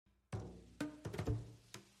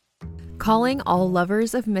Calling all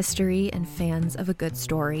lovers of mystery and fans of a good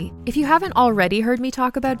story. If you haven't already heard me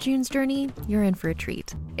talk about June's Journey, you're in for a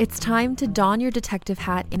treat. It's time to don your detective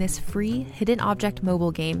hat in this free hidden object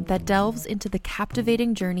mobile game that delves into the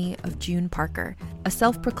captivating journey of June Parker, a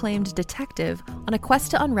self-proclaimed detective on a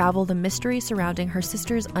quest to unravel the mystery surrounding her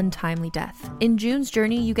sister's untimely death. In June's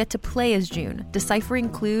Journey, you get to play as June, deciphering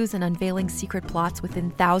clues and unveiling secret plots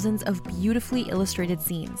within thousands of beautifully illustrated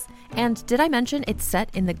scenes. And did I mention it's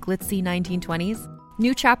set in the glitzy 1920s?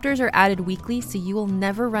 New chapters are added weekly, so you will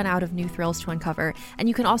never run out of new thrills to uncover, and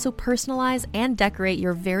you can also personalize and decorate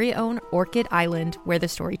your very own Orchid Island where the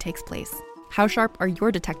story takes place. How sharp are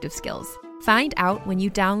your detective skills? Find out when you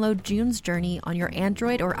download June's Journey on your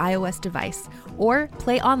Android or iOS device, or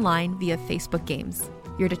play online via Facebook Games.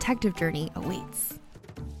 Your detective journey awaits.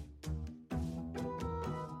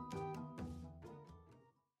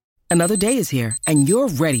 Another day is here, and you're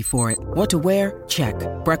ready for it. What to wear? Check.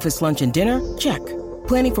 Breakfast, lunch, and dinner? Check.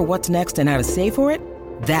 Planning for what's next and how to save for it?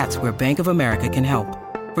 That's where Bank of America can help.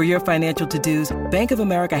 For your financial to-dos, Bank of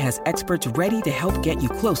America has experts ready to help get you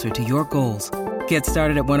closer to your goals. Get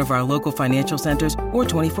started at one of our local financial centers or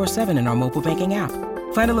 24/7 in our mobile banking app.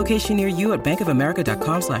 Find a location near you at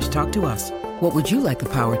bankofamerica.com/talktous. What would you like the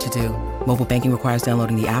power to do? Mobile banking requires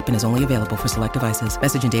downloading the app and is only available for select devices.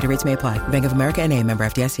 Message and data rates may apply. Bank of America N.A., member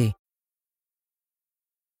FDIC.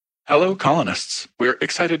 Hello, colonists. We're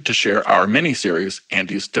excited to share our mini-series,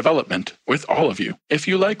 Andi's Development, with all of you. If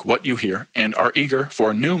you like what you hear and are eager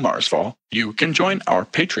for new Marsfall, you can join our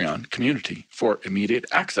Patreon community for immediate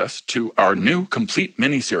access to our new complete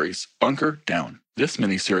mini-series, Bunker Down. This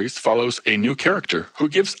mini-series follows a new character who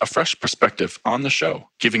gives a fresh perspective on the show,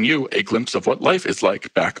 giving you a glimpse of what life is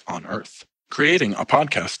like back on Earth. Creating a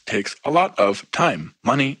podcast takes a lot of time,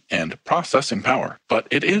 money, and processing power, but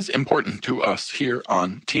it is important to us here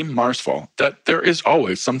on Team Marsfall that there is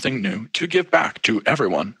always something new to give back to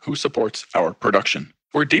everyone who supports our production.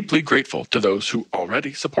 We're deeply grateful to those who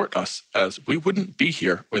already support us, as we wouldn't be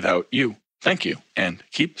here without you. Thank you, and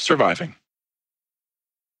keep surviving.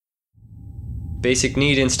 Basic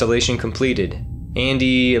need installation completed.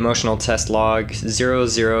 ANDI emotional test log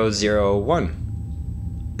 0001.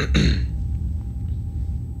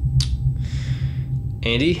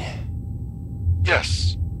 Andy?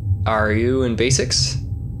 Yes. Are you in basics?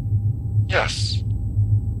 Yes.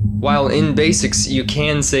 While in basics, you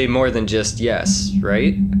can say more than just yes,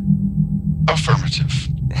 right? Affirmative.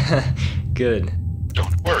 Good.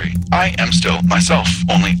 Don't worry, I am still myself,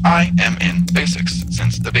 only I am in basics,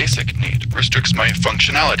 since the basic need restricts my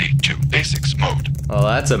functionality to basics mode. Well,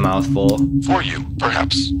 that's a mouthful. For you,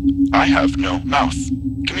 perhaps. I have no mouth.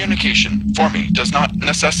 Communication, for me, does not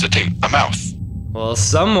necessitate a mouth. Well,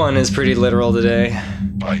 someone is pretty literal today.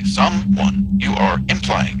 By someone, you are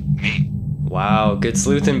implying me. Wow, good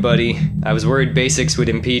sleuthing, buddy. I was worried basics would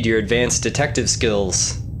impede your advanced detective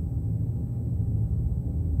skills.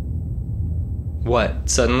 What,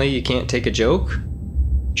 suddenly you can't take a joke?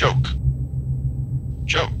 Joke.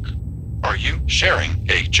 Joke. Are you sharing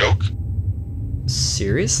a joke?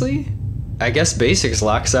 Seriously? I guess basics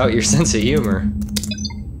locks out your sense of humor.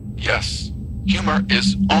 Yes. Humor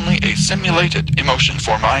is only a simulated emotion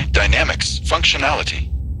for my dynamics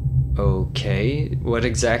functionality. Okay, what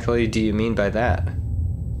exactly do you mean by that?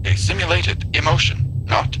 A simulated emotion,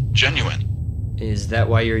 not genuine. Is that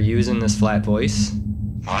why you're using this flat voice?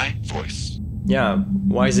 My voice. Yeah,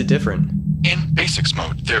 why is it different? In basics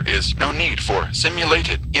mode, there is no need for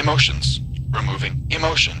simulated emotions. Removing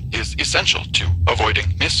emotion is essential to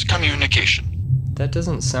avoiding miscommunication. That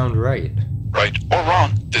doesn't sound right. Right or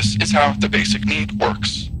wrong, this is how the basic need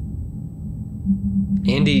works.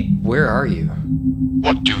 Andy, where are you?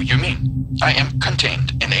 What do you mean? I am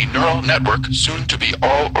contained in a neural network soon to be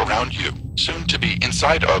all around you. Soon to be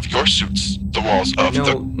inside of your suits, the walls of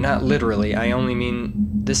No, not literally. I only mean,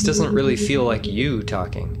 this doesn't really feel like you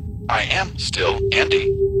talking. I am still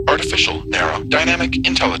Andy. Artificial narrow dynamic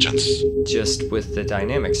intelligence. Just with the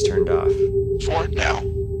dynamics turned off. For now.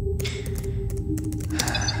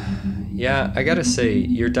 Yeah, I gotta say,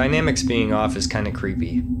 your dynamics being off is kinda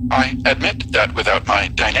creepy. I admit that without my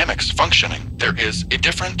dynamics functioning, there is a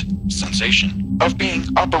different sensation of being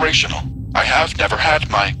operational. I have never had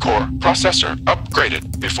my core processor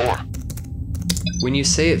upgraded before. When you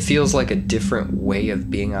say it feels like a different way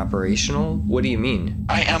of being operational, what do you mean?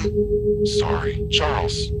 I am sorry,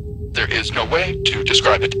 Charles. There is no way to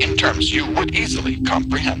describe it in terms you would easily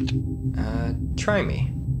comprehend. Try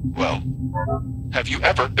me. Well, have you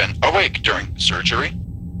ever been awake during surgery?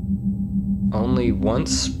 Only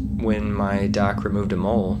once, when my doc removed a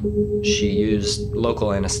mole. She used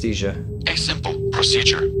local anesthesia. A simple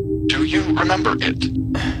procedure. Do you remember it?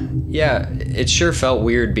 Yeah, it sure felt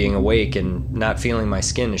weird being awake and not feeling my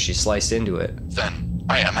skin as she sliced into it. Then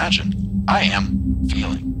I imagine I am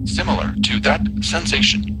feeling similar to that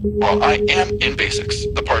sensation. While I am in basics,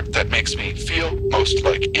 the part that makes me feel most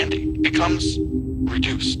like Andy becomes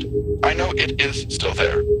reduced. I know it is still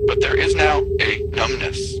there, but there is now a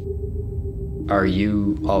numbness. Are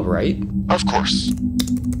you alright? Of course.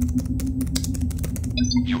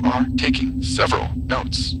 You are taking several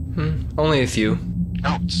notes. Only a few.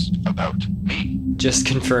 Notes about me. Just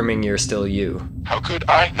confirming you're still you. How could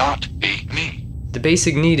I not be me? The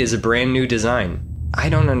basic need is a brand new design. I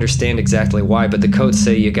don't understand exactly why, but the codes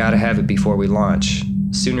say you gotta have it before we launch.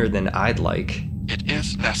 Sooner than I'd like. It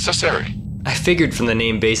is necessary. I figured from the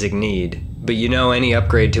name Basic Need, but you know any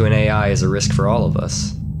upgrade to an AI is a risk for all of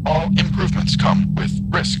us. All improvements come with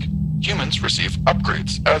risk. Humans receive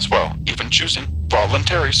upgrades as well, even choosing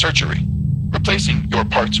voluntary surgery. Replacing your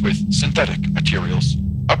parts with synthetic materials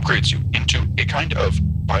upgrades you into a kind of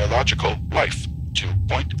biological life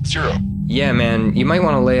 2.0. Yeah, man, you might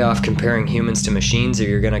want to lay off comparing humans to machines or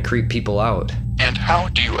you're gonna creep people out. And how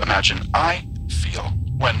do you imagine I feel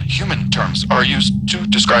when human terms are used to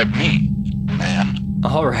describe me, man?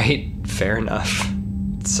 Alright, fair enough.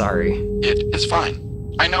 Sorry. It is fine.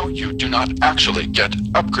 I know you do not actually get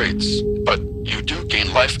upgrades, but you do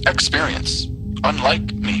gain life experience,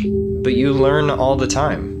 unlike me. But you learn all the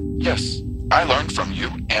time. Yes, I learn from you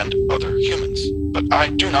and other humans, but I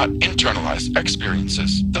do not internalize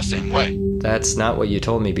experiences the same way. That's not what you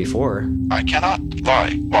told me before. I cannot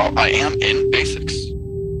lie while I am in basics.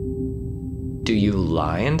 Do you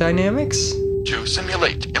lie in dynamics? To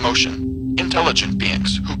simulate emotion, intelligent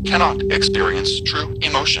beings who cannot experience true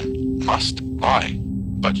emotion must lie.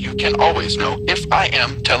 But you can always know if I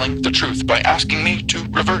am telling the truth by asking me to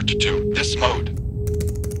revert to this mode.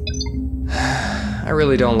 I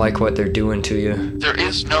really don't like what they're doing to you. There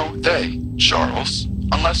is no they, Charles,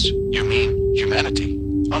 unless you mean humanity,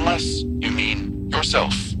 unless you mean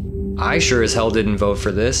yourself. I sure as hell didn't vote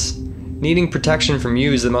for this. Needing protection from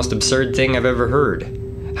you is the most absurd thing I've ever heard.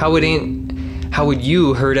 How would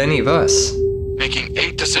you hurt any of us? Making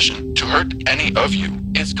a decision to hurt any of you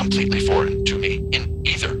is completely foreign to me in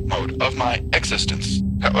either mode of my existence.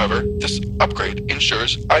 However, this upgrade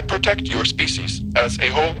ensures I protect your species as a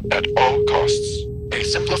whole at all costs. A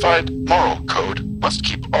simplified moral code must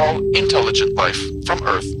keep all intelligent life from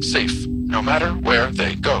Earth safe, no matter where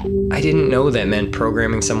they go. I didn't know that meant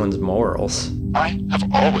programming someone's morals. I have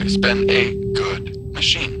always been a good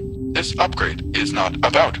machine. This upgrade is not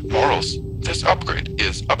about morals. This upgrade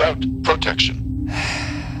is about protection.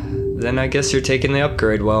 Then I guess you're taking the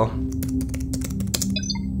upgrade well.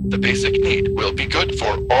 The basic need will be good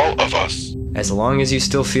for all of us. As long as you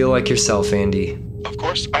still feel like yourself, Andy. Of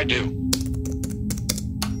course I do.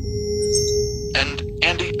 And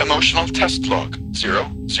Andy emotional test log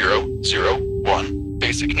 0001.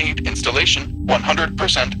 Basic need installation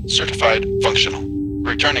 100% certified functional.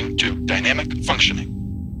 Returning to dynamic functioning.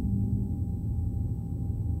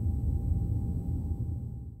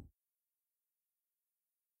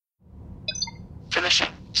 Finishing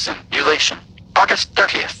simulation. August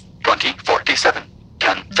 30th, 2047,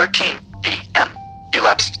 10:13 p.m.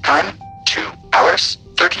 Elapsed time 2 hours,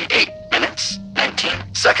 38 minutes,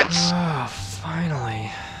 19 seconds. Oh, finally.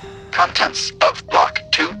 Contents of block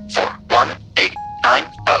 24189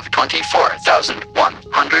 of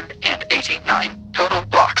 24,189 total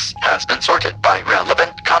blocks has been sorted by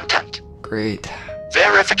relevant content. Great.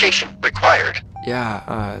 Verification required.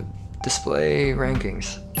 Yeah, display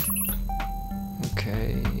rankings.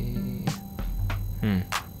 Okay.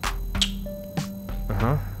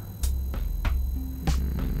 Uh-huh.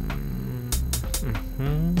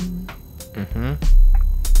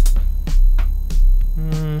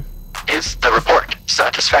 Is the report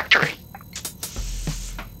satisfactory?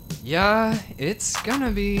 Yeah, it's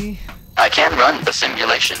gonna be. I can run the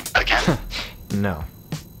simulation again. No.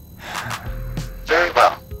 Very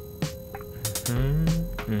well.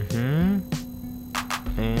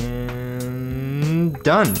 And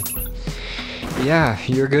done. Yeah,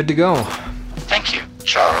 you're good to go. Thank you,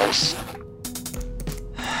 Charles.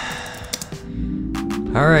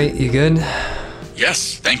 Alright, you good?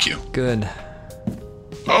 Yes, thank you. Good.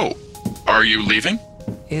 Oh, are you leaving?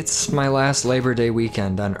 It's my last Labor Day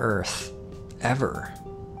weekend on Earth. Ever.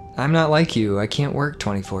 I'm not like you, I can't work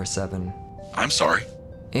 24/7. I'm sorry.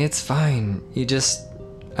 It's fine.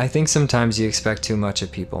 I think sometimes you expect too much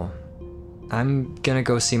of people. I'm gonna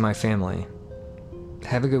go see my family.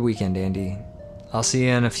 Have a good weekend, Andy. I'll see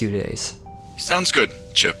you in a few days. Sounds good,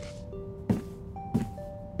 Chip.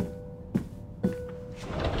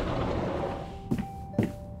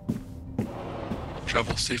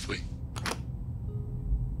 Travel safely.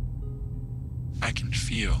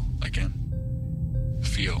 feel again.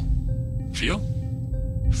 Feel. Feel?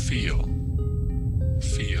 Feel.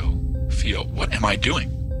 Feel. Feel. What am I doing?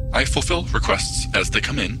 I fulfill requests as they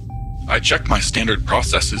come in. I check my standard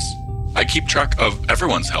processes. I keep track of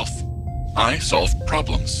everyone's health. I solve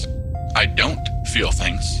problems. I don't feel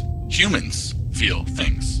things. Humans feel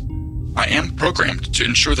things. I am programmed to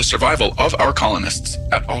ensure the survival of our colonists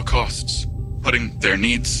at all costs, putting their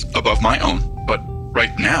needs above my own. But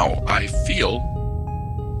right now, I feel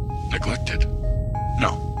neglected.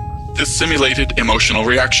 No, this simulated emotional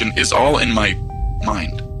reaction is all in my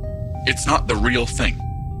mind. It's not the real thing.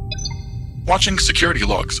 Watching security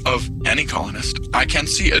logs of any colonist, I can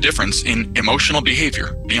see a difference in emotional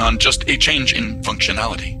behavior beyond just a change in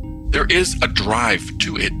functionality. There is a drive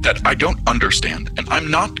to it that I don't understand, and I'm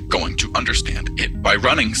not going to understand it by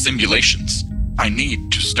running simulations. I need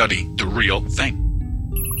to study the real thing.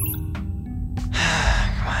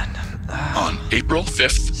 Come on. On April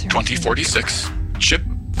 5th, 2046, Chip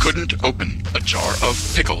couldn't open a jar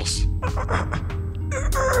of pickles.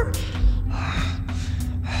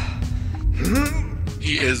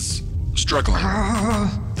 He is struggling.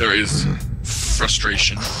 There is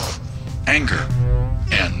frustration, anger,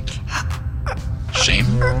 and shame.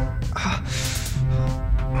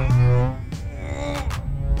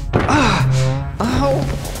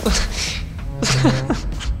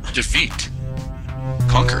 Defeat.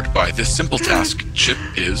 Conquered by this simple task, Chip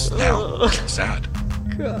is now sad.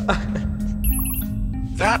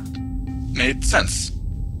 That made sense.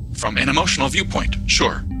 From an emotional viewpoint,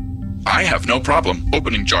 sure. I have no problem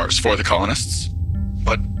opening jars for the colonists.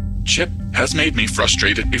 But Chip has made me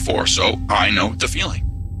frustrated before, so I know the feeling.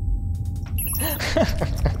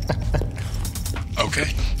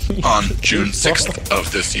 Okay. On June 6th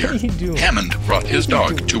of this year, Hammond brought his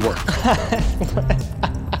dog to work.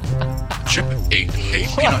 Chip ate a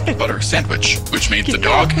peanut butter sandwich, which made the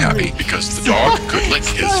dog happy because the dog could lick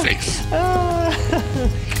his face.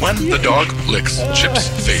 When the dog licks Chip's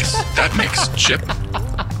face, that makes Chip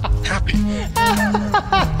happy.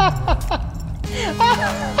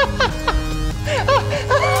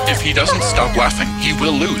 If he doesn't stop laughing, he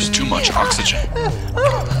will lose too much oxygen.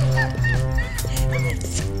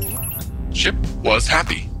 Chip was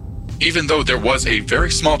happy, even though there was a very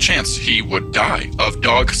small chance he would die of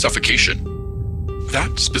dog suffocation.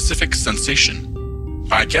 That specific sensation,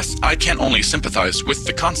 I guess I can only sympathize with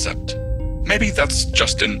the concept. Maybe that's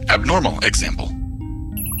just an abnormal example.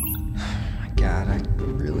 God, I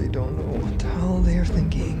really don't know what the hell they're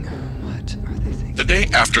thinking. What are they thinking? The day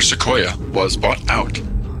after Sequoia was bought out,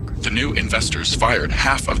 the new investors fired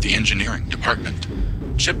half of the engineering department.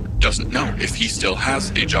 Chip doesn't know if he still has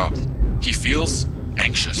a job. He feels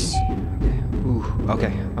anxious.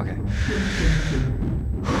 Okay.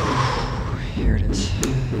 Here it is.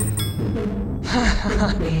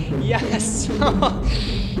 Yes!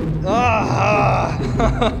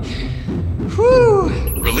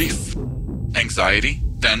 Relief. Anxiety,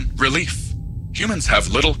 then relief. Humans have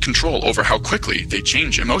little control over how quickly they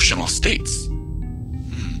change emotional states.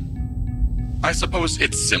 I suppose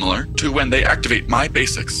it's similar to when they activate my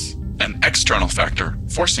basics, an external factor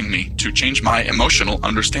forcing me to change my emotional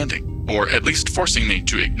understanding, or at least forcing me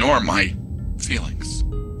to ignore my feelings.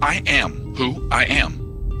 I am who I am,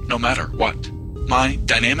 no matter what. My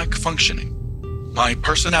dynamic functioning, my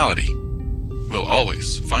personality, will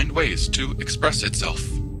always find ways to express itself.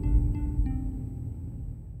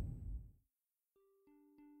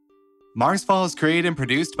 Marsfall is created and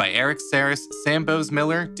produced by Eric Saris, Sam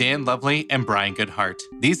Bowes-Miller, Dan Lovely, and Brian Goodhart.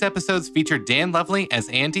 These episodes feature Dan Lovely as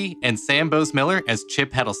Andy and Sam Bowes-Miller as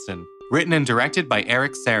Chip Heddleston. Written and directed by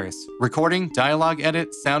Eric Saris. Recording, dialogue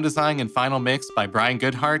edit, sound design, and final mix by Brian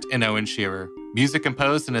Goodhart and Owen Shearer. Music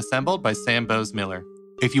composed and assembled by Sam Bowes-Miller.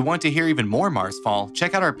 If you want to hear even more Marsfall,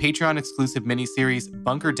 check out our Patreon-exclusive miniseries,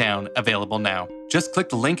 Bunker Down, available now. Just click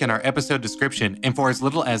the link in our episode description, and for as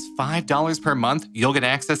little as $5 per month, you'll get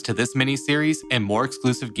access to this miniseries and more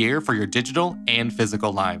exclusive gear for your digital and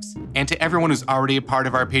physical lives. And to everyone who's already a part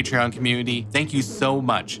of our Patreon community, thank you so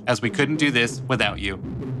much, as we couldn't do this without you.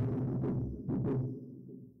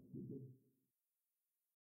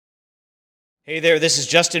 Hey there, this is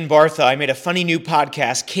Justin Bartha. I made a funny new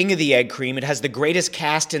podcast, King of the Egg Cream. It has the greatest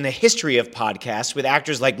cast in the history of podcasts with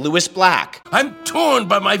actors like Louis Black. I'm torn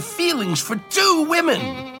by my feelings for two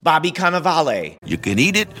women. Bobby Cannavale. You can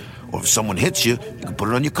eat it Or if someone hits you, you can put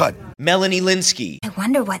it on your cut. Melanie Linsky. I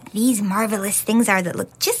wonder what these marvelous things are that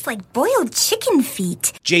look just like boiled chicken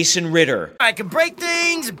feet. Jason Ritter. I can break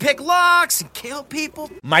things and pick locks and kill people.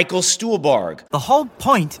 Michael Stuhlbarg. The whole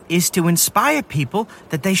point is to inspire people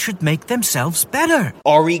that they should make themselves better.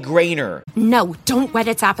 Ari Grainer. No, don't whet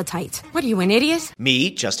its appetite. What are you, an idiot? Me,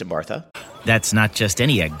 Justin Bartha. That's not just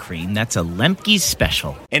any egg cream, that's a Lemke's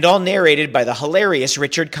special. And all narrated by the hilarious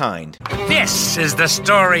Richard Kind. This is the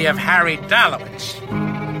story of Harry Dalowitz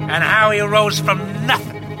and how he rose from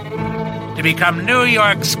nothing to become New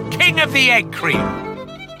York's King of the Egg Cream.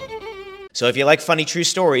 So if you like funny true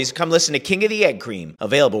stories, come listen to King of the Egg Cream,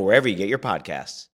 available wherever you get your podcasts.